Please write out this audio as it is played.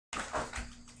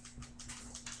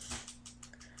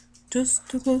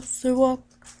Just a closer walk,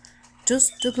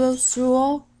 just a closer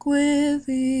walk with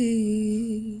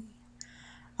thee.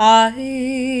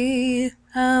 I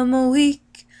am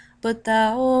weak, but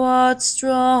thou art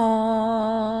strong.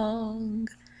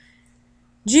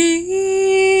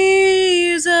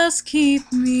 Jesus, keep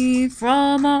me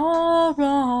from all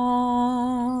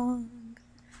wrong.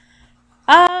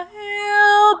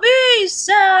 I'll be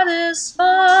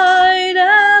satisfied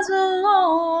as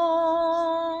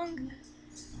long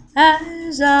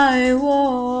as I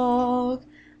walk.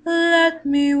 Let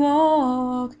me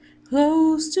walk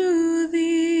close to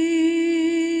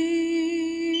thee.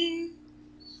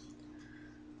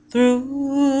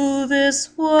 Through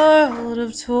this world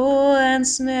of toil and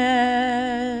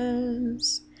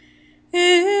snares,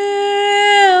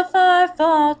 if I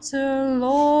falter,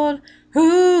 Lord,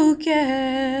 who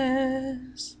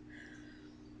cares?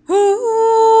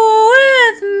 Who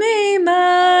with me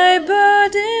my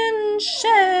burden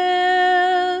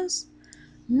shares?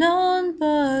 None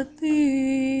but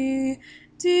thee,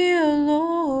 dear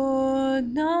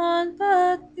Lord, none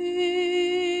but thee.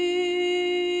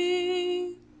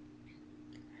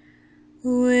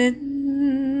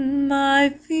 When my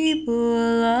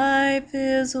feeble life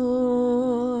is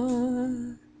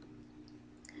o'er,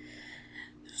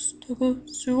 just a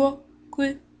closer walk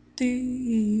with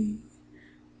thee.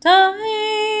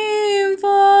 Time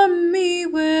for me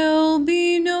will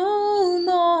be no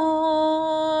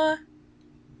more.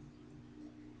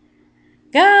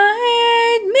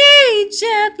 Guide me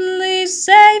gently,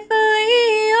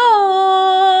 safely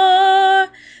o'er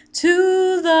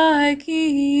to thy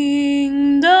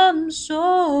kingdom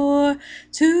shore,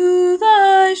 to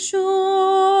thy shore.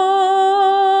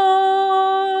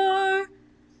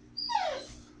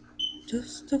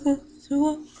 Just a closer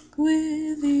walk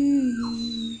with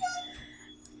thee.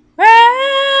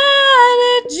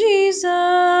 Granted,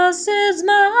 Jesus is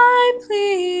my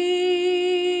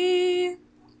plea.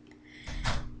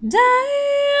 Daily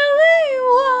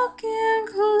walking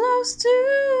close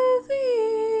to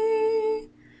thee.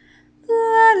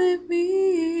 Let it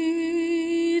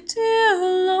be, dear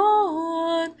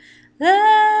Lord,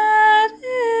 let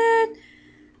it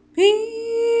be.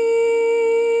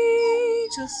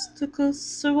 Just a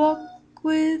closer walk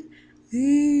with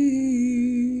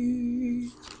thee.